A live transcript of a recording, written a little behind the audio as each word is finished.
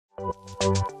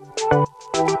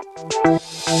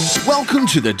Welcome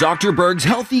to the Dr. Berg's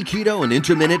Healthy Keto and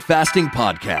Intermittent Fasting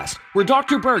Podcast, where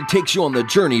Dr. Berg takes you on the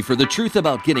journey for the truth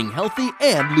about getting healthy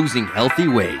and losing healthy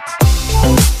weight.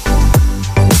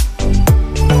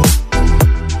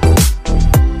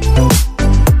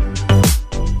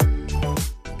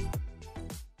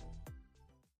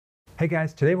 Hey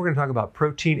guys, today we're going to talk about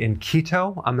protein in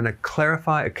keto. I'm going to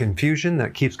clarify a confusion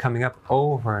that keeps coming up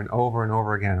over and over and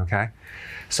over again, okay?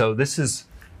 So this is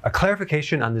a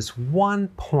clarification on this one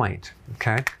point,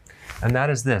 okay? And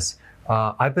that is this.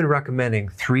 I've been recommending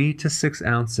 3 to 6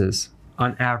 ounces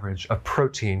on average of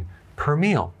protein per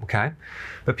meal, okay?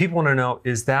 But people want to know,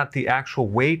 is that the actual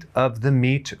weight of the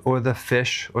meat or the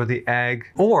fish or the egg?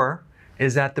 Or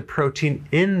is that the protein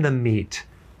in the meat,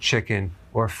 chicken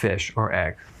or fish or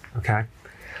egg? Okay,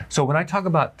 so when I talk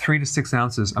about 3 to 6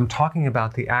 ounces, I'm talking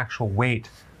about the actual weight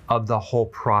of the whole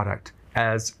product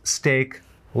as steak,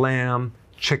 lamb,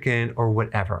 chicken, or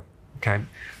whatever. Okay,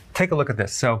 take a look at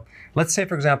this. So let's say,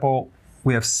 for example,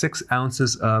 we have 6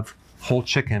 ounces of whole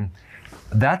chicken.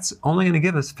 That's only going to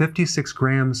give us 56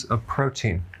 grams of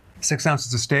protein. 6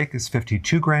 ounces of steak is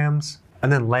 52 grams.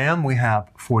 And then lamb, we have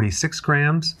 46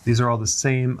 grams. These are all the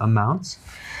same amounts.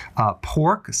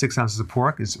 Pork, 6 ounces of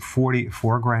pork is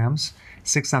 44 grams.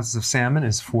 6 ounces of salmon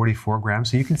is 44 grams.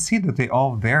 So you can see that they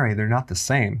all vary. They're not the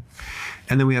same.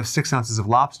 And then we have 6 ounces of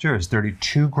lobster is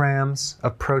 32 grams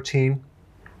of protein.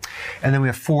 And then we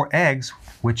have 4 eggs,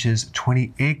 which is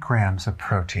 28 grams of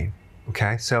protein.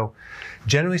 Okay, so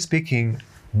generally speaking,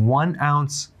 1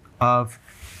 ounce of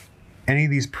any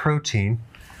of these protein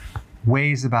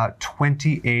weighs about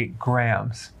 28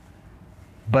 grams,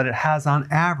 but it has on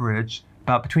average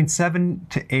about between 7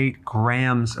 to 8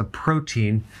 grams of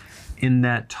protein in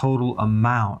that total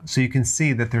amount. So you can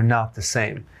see that they're not the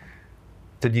same.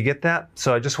 Did you get that?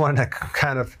 So I just wanted to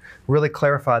kind of really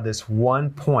clarify this one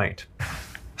point.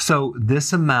 So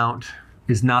this amount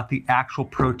is not the actual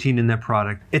protein in that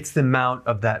product. It's the amount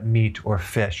of that meat or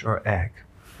fish or egg,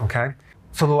 okay?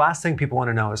 So the last thing people want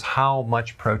to know is how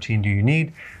much protein do you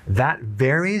need? That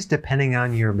varies depending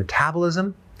on your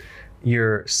metabolism,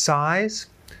 your size,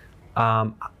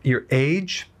 your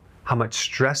age, how much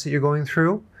stress that you're going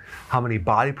through, how many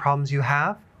body problems you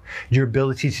have, your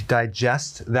ability to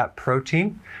digest that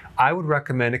protein. I would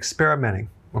recommend experimenting,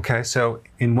 okay? So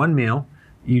in one meal,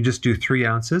 you just do 3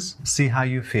 ounces, see how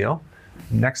you feel.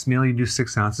 Next meal, you do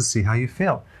 6 ounces, see how you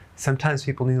feel. Sometimes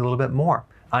people need a little bit more.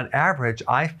 On average,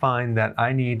 I find that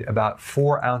I need about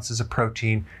 4 ounces of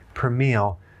protein per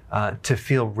meal to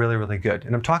feel really, really good.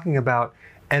 And I'm talking about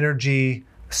energy,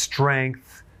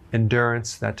 strength,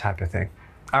 endurance, that type of thing.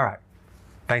 All right,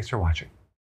 thanks for watching.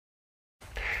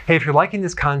 Hey, if you're liking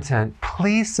this content,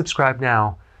 please subscribe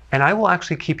now, and I will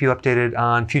actually keep you updated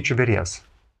on future videos.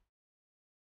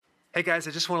 Hey guys,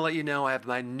 I just want to let you know I have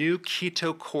my new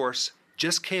keto course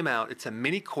just came out. It's a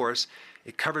mini course.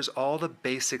 It covers all the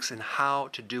basics and how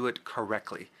to do it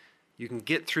correctly. You can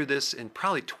get through this in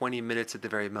probably 20 minutes at the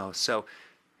very most. So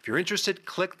if you're interested,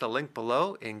 click the link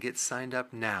below and get signed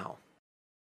up now.